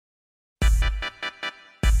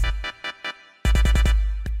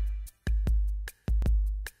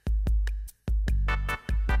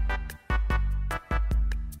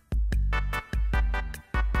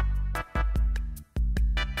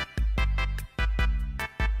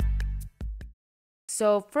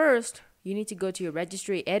So first, you need to go to your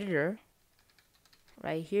registry editor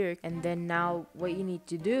right here, and then now what you need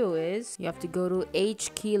to do is you have to go to H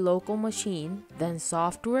key local machine, then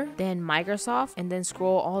software, then Microsoft, and then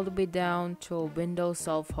scroll all the way down to Windows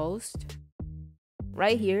self-host.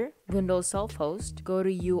 Right here, Windows self-host, go to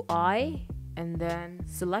UI and then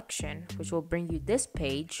selection, which will bring you this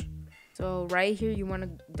page. So right here you want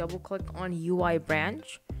to double click on UI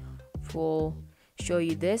branch, which will show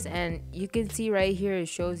you this, and you can see right here it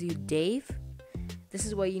shows you Dave. This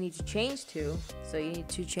is what you need to change to. So you need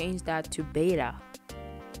to change that to beta.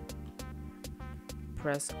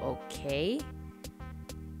 Press OK.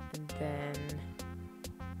 And then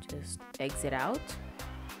just exit out.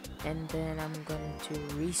 And then I'm going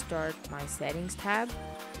to restart my settings tab.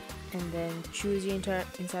 And then choose your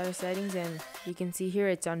entire settings. And you can see here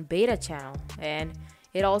it's on beta channel. And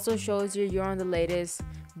it also shows you're on the latest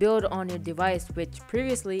build on your device, which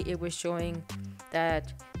previously it was showing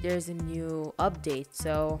that there's a new update.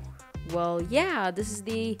 So well, yeah, this is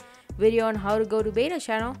the video on how to go to beta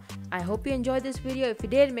channel. I hope you enjoyed this video. If you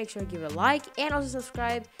did, make sure to give it a like and also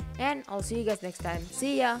subscribe, and I'll see you guys next time.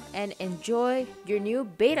 See ya and enjoy your new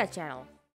beta channel.